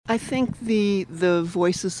I think the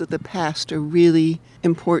voices of the past are really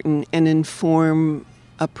important and inform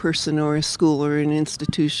a person or a school or an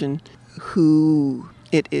institution who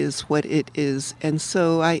it is, what it is. And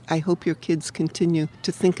so I hope your kids continue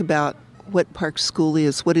to think about what Park School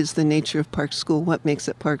is, what is the nature of Park School, what makes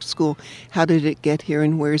it Park School, how did it get here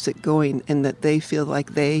and where is it going, and that they feel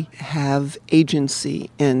like they have agency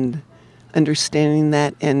and understanding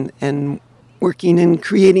that and working and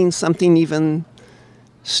creating something even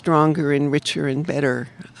stronger and richer and better.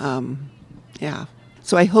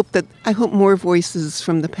 So I hope more voices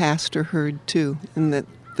from the past are heard too, and that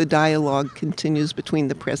the dialogue continues between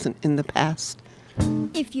the present and the past.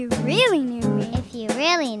 If you really knew me. If you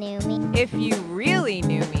really knew me. If you really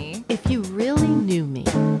knew me. If you really knew me,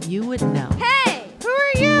 you would know. Hey! Who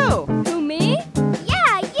are you? Who, me?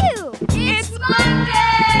 Yeah, you! It's Monday!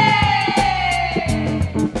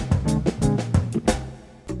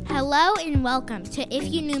 Hello and welcome to If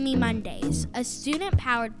You Knew Me Mondays, a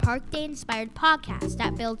student-powered Park Day-inspired podcast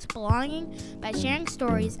that builds belonging by sharing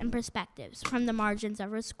stories and perspectives from the margins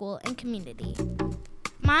of our school and community.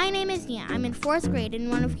 My name is Nia. I'm in 4th grade and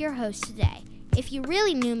one of your hosts today. If you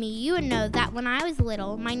really knew me, you would know that when I was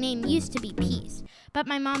little, my name used to be Peace, but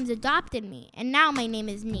my mom's adopted me, and now my name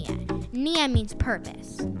is Nia. Nia means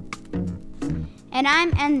purpose. And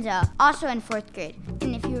I'm Enzo, also in 4th grade.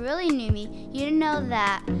 And if you really knew me, you'd know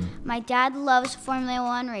that my dad loves Formula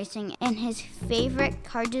One racing, and his favorite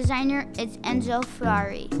car designer is Enzo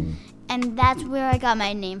Ferrari. And that's where I got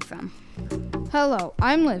my name from. Hello,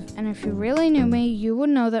 I'm Liv, and if you really knew me, you would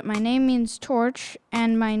know that my name means torch,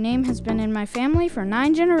 and my name has been in my family for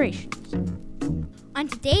 9 generations. On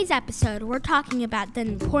today's episode, we're talking about the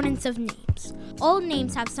importance of names. Old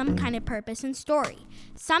names have some kind of purpose and story.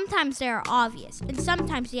 Sometimes they are obvious, and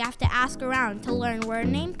sometimes you have to ask around to learn where a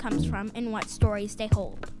name comes from and what stories they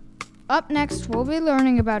hold. Up next, we'll be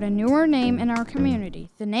learning about a newer name in our community,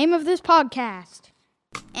 the name of this podcast.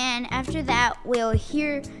 And after that, we'll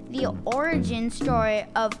hear the origin story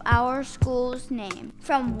of our school's name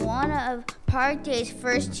from one of Park Day's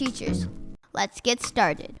first teachers. Let's get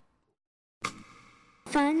started.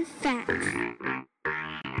 Fun facts.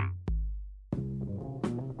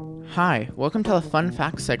 Hi, welcome to the Fun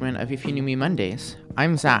Facts segment of If You Knew Me Mondays.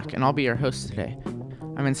 I'm Zach, and I'll be your host today.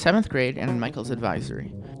 I'm in 7th grade and in Michael's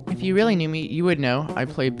advisory. If you really knew me, you would know I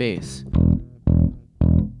play bass.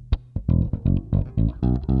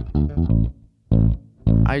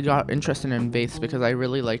 I got interested in bass because I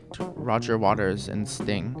really liked Roger Waters and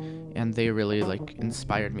Sting, and they really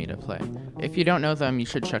inspired me to play. If you don't know them, you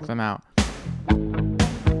should check them out.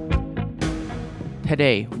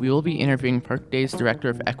 Today, we will be interviewing Park Day's Director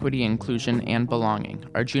of Equity, Inclusion, and Belonging,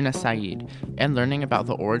 Arjuna Saeed, and learning about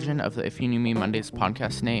the origin of the If You Knew Me Mondays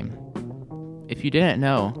podcast name. If you didn't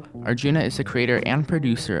know, Arjuna is the creator and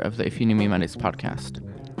producer of the If You Knew Me Mondays podcast.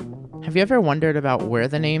 Have you ever wondered about where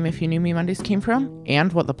the name If You Knew Me Mondays came from,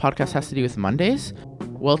 and what the podcast has to do with Mondays?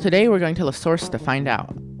 Well, today we're going to the source to find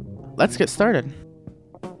out. Let's get started.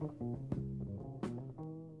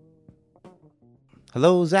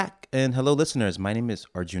 Hello, Zach, and hello, listeners. My name is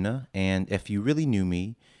Arjuna, and if you really knew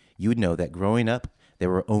me, you would know that growing up, there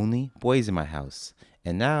were only boys in my house,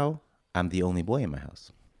 and now I'm the only boy in my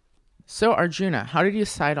house. So, Arjuna, how did you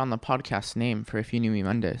decide on the podcast name for If You Knew Me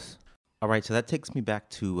Mondays? All right, so that takes me back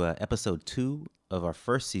to episode 2 of our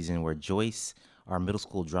first season, where Joyce, our middle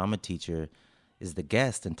school drama teacher, is the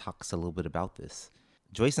guest and talks a little bit about this.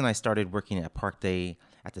 Joyce and I started working at Park Day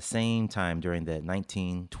at the same time during the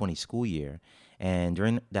 1920 school year. And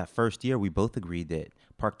during that first year, we both agreed that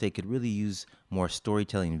Park Day could really use more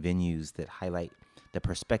storytelling venues that highlight the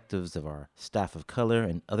perspectives of our staff of color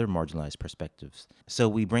and other marginalized perspectives. So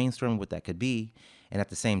we brainstormed what that could be. And at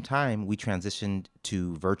the same time, we transitioned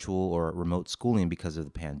to virtual or remote schooling because of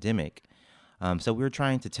the pandemic. So we were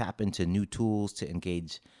trying to tap into new tools to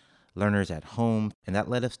engage learners at home. And that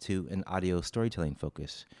led us to an audio storytelling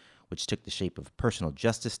focus, which took the shape of personal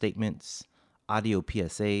justice statements, audio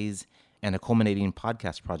PSAs, and a culminating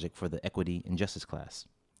podcast project for the Equity and Justice class.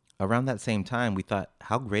 Around that same time, we thought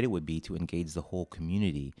how great it would be to engage the whole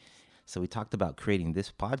community. So we talked about creating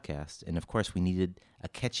this podcast, and of course we needed a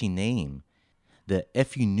catchy name. The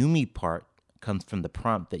If You Knew Me part comes from the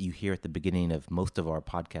prompt that you hear at the beginning of most of our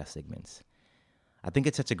podcast segments. I think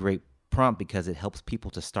it's such a great prompt because it helps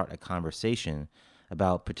people to start a conversation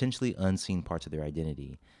about potentially unseen parts of their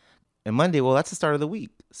identity. And Monday, well, that's the start of the week.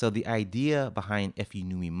 So the idea behind If You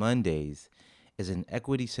Knew Me Mondays is an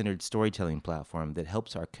equity-centered storytelling platform that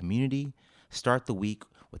helps our community start the week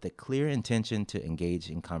with a clear intention to engage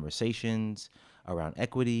in conversations around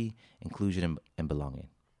equity, inclusion, and belonging.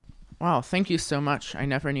 Wow, thank you so much. I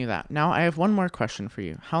never knew that. Now I have one more question for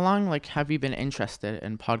you. How long have you been interested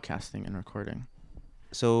in podcasting and recording?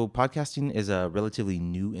 So podcasting is a relatively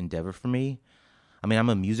new endeavor for me. I mean, I'm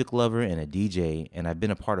a music lover and a DJ, and I've been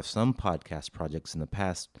a part of some podcast projects in the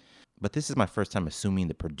past, but this is my first time assuming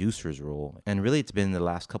the producer's role. And really, it's been the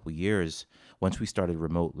last couple years once we started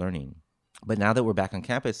remote learning. But now that we're back on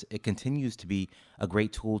campus, it continues to be a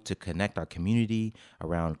great tool to connect our community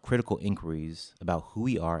around critical inquiries about who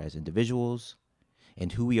we are as individuals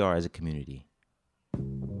and who we are as a community.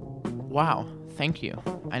 Wow, thank you.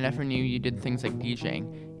 I never knew you did things like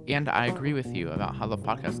DJing, and I agree with you about how the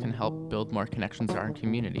podcast can help build more connections to our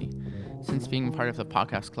community. Since being part of the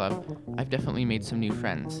podcast club, I've definitely made some new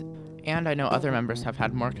friends. And I know other members have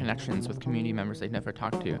had more connections with community members they've never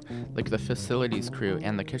talked to, like the facilities crew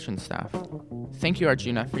and the kitchen staff. Thank you,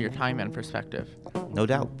 Arjuna, for your time and perspective. No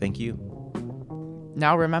doubt. Thank you.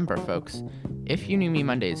 Now remember, folks, If You Knew Me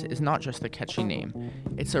Mondays is not just a catchy name.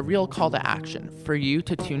 It's a real call to action for you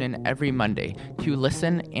to tune in every Monday to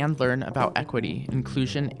listen and learn about equity,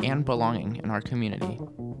 inclusion, and belonging in our community.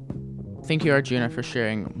 Thank you, Arjuna, for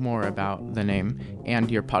sharing more about the name and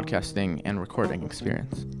your podcasting and recording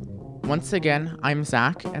experience. Once again, I'm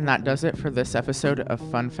Zach, and that does it for this episode of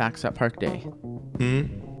Fun Facts at Park Day.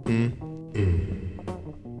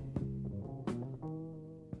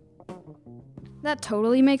 That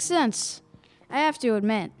totally makes sense. I have to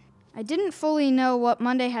admit, I didn't fully know what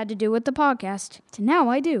Monday had to do with the podcast. Now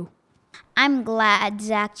I do. I'm glad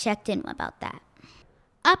Zach checked in about that.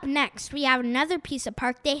 Up next, we have another piece of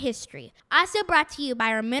Park Day history, also brought to you by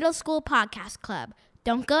our middle school podcast club.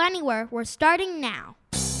 Don't go anywhere, we're starting now.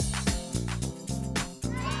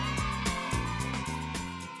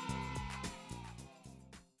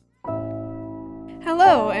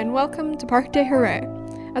 Hello, and welcome to Park Day Hooray,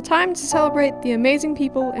 a time to celebrate the amazing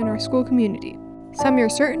people in our school community. Some you're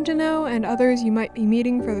certain to know, and others you might be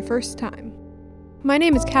meeting for the first time. My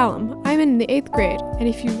name is Callum. I'm in the 8th grade, and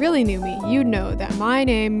if you really knew me, you'd know that my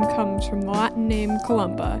name comes from the Latin name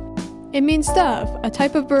columba. It means dove, a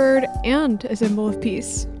type of bird, and a symbol of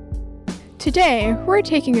peace. Today, we're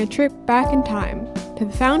taking a trip back in time to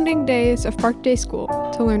the founding days of Park Day School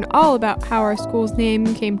to learn all about how our school's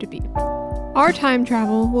name came to be. Our time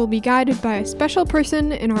travel will be guided by a special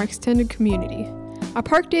person in our extended community, a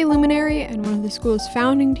Park Day luminary and one of the school's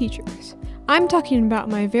founding teachers. I'm talking about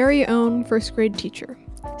my very own 1st grade teacher,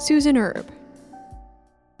 Susan Erb.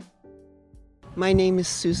 My name is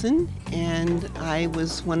Susan, and I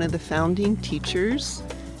was one of the founding teachers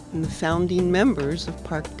and the founding members of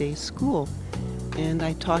Park Day School. And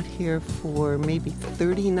I taught here for maybe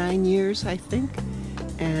 39 years, I think.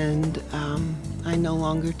 And I no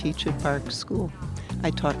longer teach at Park School. I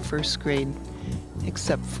taught 1st grade,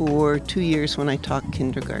 except for 2 years when I taught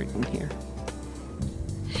kindergarten here.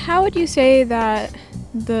 How would you say that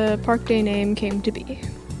the Park Day name came to be?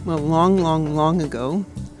 Well, long ago,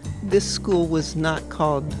 this school was not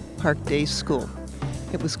called Park Day School.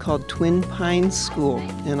 It was called Twin Pines School,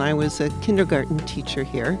 and I was a kindergarten teacher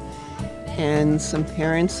here. And some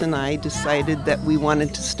parents and I decided that we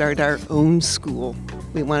wanted to start our own school.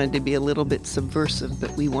 We wanted to be a little bit subversive,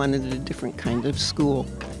 but we wanted a different kind of school.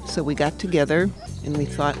 So we got together and we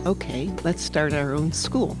thought, okay, let's start our own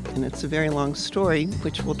school. And it's a very long story,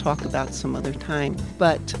 which we'll talk about some other time.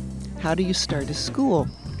 But how do you start a school?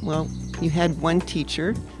 Well, you had one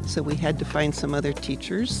teacher, so we had to find some other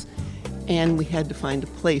teachers, and we had to find a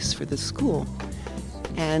place for the school.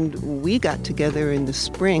 And we got together in the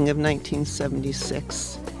spring of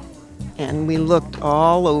 1976. And we looked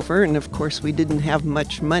all over, and of course we didn't have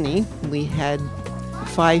much money. We had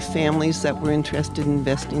 5 families that were interested in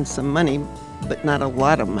investing some money, but not a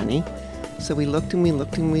lot of money. So we looked and we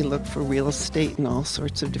looked and we looked for real estate in all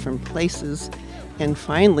sorts of different places. And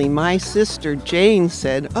finally my sister Jane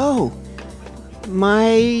said, oh,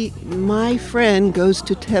 my friend goes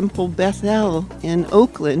to Temple Bethel in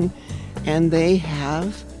Oakland, and they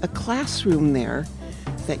have a classroom there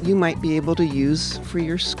that you might be able to use for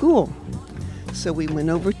your school. So we went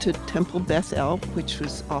over to Temple Bethel, which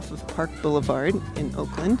was off of Park Boulevard in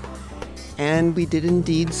Oakland, and we did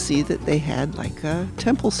indeed see that they had like a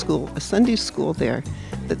temple school, a Sunday school there,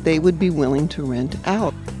 that they would be willing to rent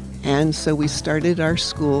out. And so we started our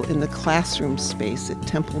school in the classroom space at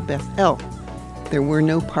Temple Bethel. There were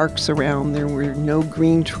no parks around, there were no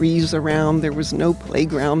green trees around, there was no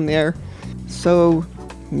playground there. So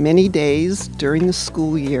many days during the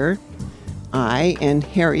school year, I and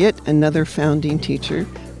Harriet, another founding teacher,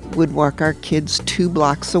 would walk our kids 2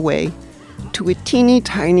 blocks away to a teeny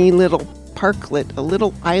tiny little parklet, a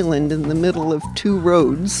little island in the middle of 2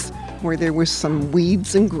 roads where there was some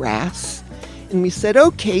weeds and grass. And we said,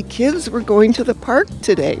 okay, kids, we're going to the park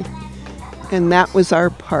today. And that was our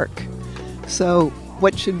park. So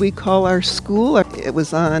what should we call our school? It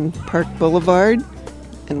was on Park Boulevard,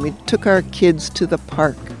 and we took our kids to the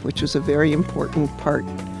park, which was a very important part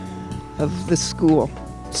of the school.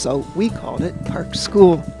 So we called it Park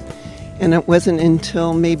School. And it wasn't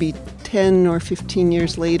until maybe 10 or 15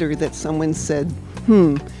 years later that someone said,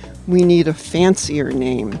 we need a fancier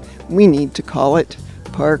name. We need to call it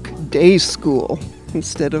Park Day School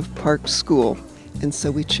instead of Park School. And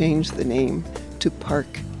so we changed the name to Park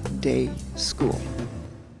Day School.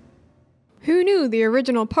 Who knew the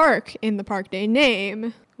original park in the Park Day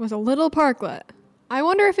name was a little parklet? I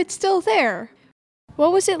wonder if it's still there.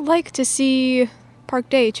 What was it like to see Park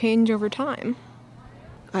Day change over time?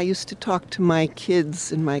 I used to talk to my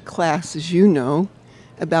kids in my class, as you know,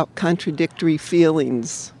 about contradictory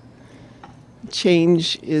feelings.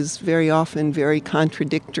 Change is very often very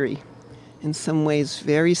contradictory. In some ways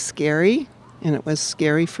very scary, and it was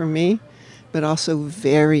scary for me, but also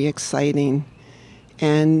very exciting.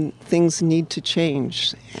 And things need to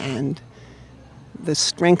change. And the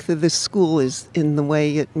strength of this school is in the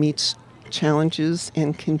way it meets challenges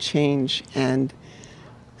and can change. And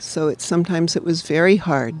so sometimes it was very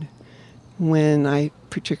hard when I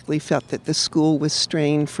particularly felt that the school was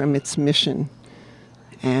straying from its mission.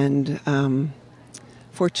 And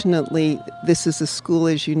fortunately, this is a school,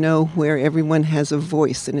 as you know, where everyone has a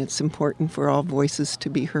voice, and it's important for all voices to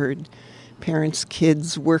be heard. Parents,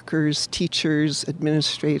 kids, workers, teachers,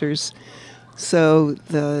 administrators. So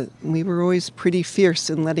we were always pretty fierce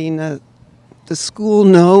in letting the school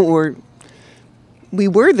know, or we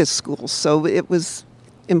were the school, so it was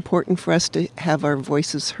important for us to have our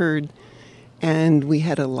voices heard. And we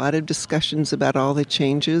had a lot of discussions about all the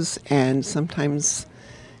changes, and sometimes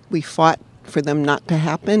we fought for them not to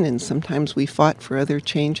happen, and sometimes we fought for other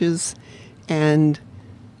changes. And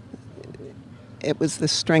it was the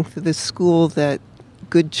strength of this school that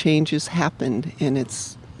good changes happened, and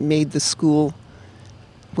it's made the school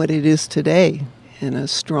what it is today, in a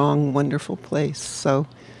strong, wonderful place. So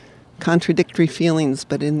contradictory feelings,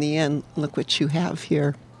 but in the end, look what you have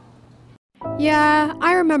here. Yeah,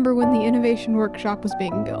 I remember when the innovation workshop was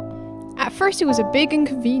being built. At first it was a big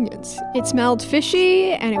inconvenience. It smelled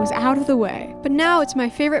fishy and it was out of the way. But now it's my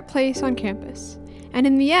favorite place on campus. And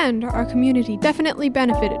in the end, our community definitely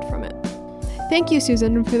benefited from it. Thank you,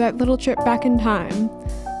 Susan, for that little trip back in time.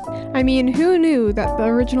 I mean, who knew that the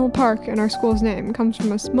original park in our school's name comes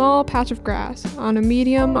from a small patch of grass on a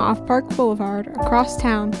medium off Park Boulevard across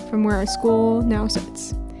town from where our school now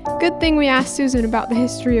sits. Good thing we asked Susan about the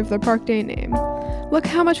history of the Park Day name. Look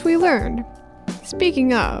how much we learned.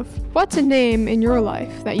 Speaking of, what's a name in your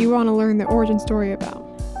life that you want to learn the origin story about?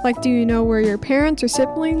 Like, do you know where your parents or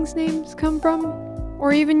siblings' names come from?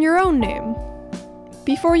 Or even your own name?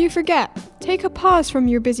 Before you forget, take a pause from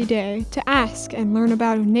your busy day to ask and learn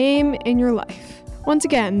about a name in your life. Once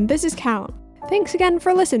again, this is Callum. Thanks again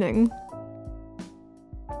for listening.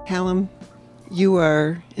 Callum, you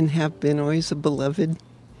are and have been always a beloved,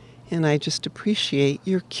 and I just appreciate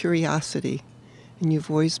your curiosity. And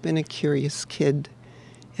you've always been a curious kid,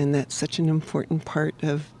 and that's such an important part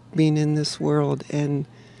of being in this world. And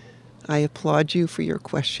I applaud you for your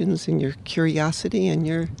questions and your curiosity and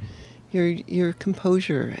your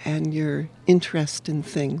composure and your interest in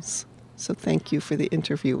things. So thank you for the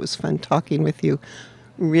interview. It was fun talking with you,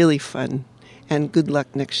 really fun. And good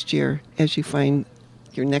luck next year as you find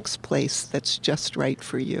your next place that's just right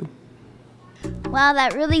for you. Wow,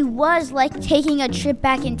 that really was like taking a trip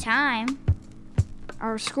back in time.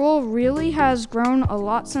 Our school really has grown a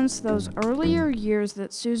lot since those earlier years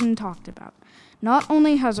that Susan talked about. Not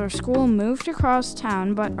only has our school moved across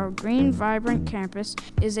town, but our green, vibrant campus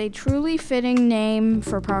is a truly fitting name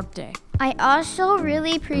for Park Day. I also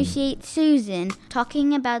really appreciate Susan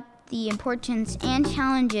talking about the importance and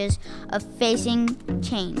challenges of facing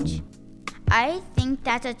change. I think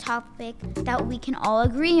that's a topic that we can all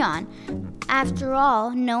agree on. After all,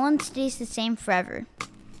 no one stays the same forever.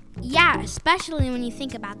 Yeah, especially when you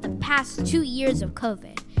think about the past 2 years of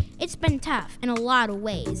COVID. It's been tough in a lot of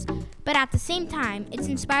ways, but at the same time, it's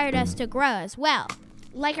inspired us to grow as well.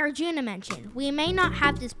 Like Arjuna mentioned, we may not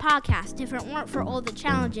have this podcast if it weren't for all the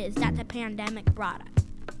challenges that the pandemic brought us.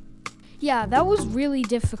 Yeah, that was really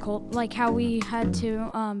difficult, like how we had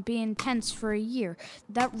to be in tents for a year.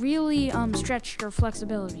 That really stretched our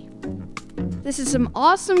flexibility. This is some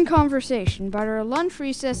awesome conversation, but our lunch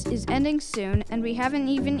recess is ending soon, and we haven't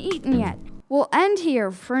even eaten yet. We'll end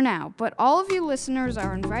here for now, but all of you listeners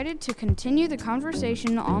are invited to continue the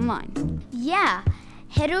conversation online. Yeah,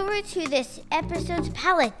 Head over to this episode's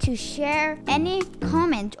palette to share any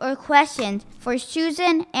comment or questions for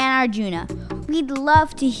Susan and Arjuna. We'd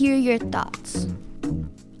love to hear your thoughts.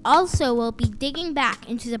 Also, we'll be digging back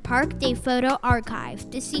into the Park Day photo archive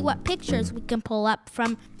to see what pictures we can pull up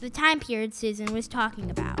from the time period Susan was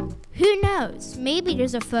talking about. Who knows? Maybe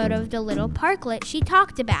there's a photo of the little parklet she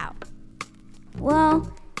talked about.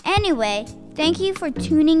 Well, anyway, thank you for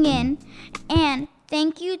tuning in, and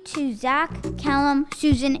thank you to Zach, Callum,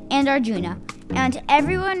 Susan, and Arjuna, and to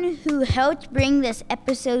everyone who helped bring this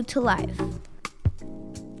episode to life.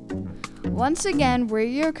 Once again, we're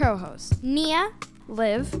your co-hosts, Nia,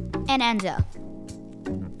 Liv, and Enzo.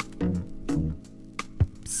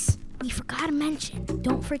 Psst, we forgot to mention,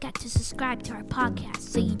 don't forget to subscribe to our podcast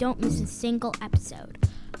so you don't miss a single episode.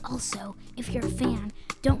 Also, if you're a fan,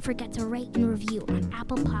 don't forget to rate and review on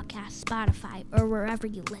Apple Podcasts, Spotify, or wherever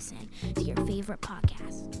you listen to your favorite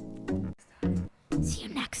podcasts. See you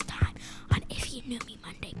next time on If You Knew Me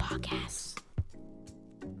Monday.